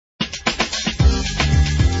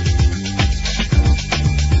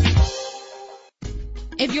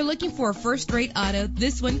If you're looking for a first-rate auto,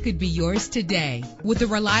 this one could be yours today. With a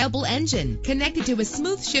reliable engine connected to a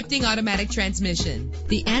smooth shifting automatic transmission,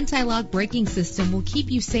 the anti-lock braking system will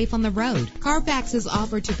keep you safe on the road. Carfax is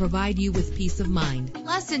offered to provide you with peace of mind.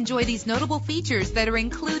 Plus, enjoy these notable features that are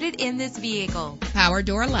included in this vehicle: power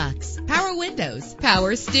door locks, power windows,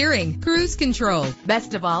 power steering, cruise control.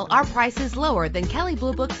 Best of all, our price is lower than Kelley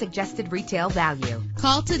Blue Book suggested retail value.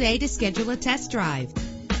 Call today to schedule a test drive.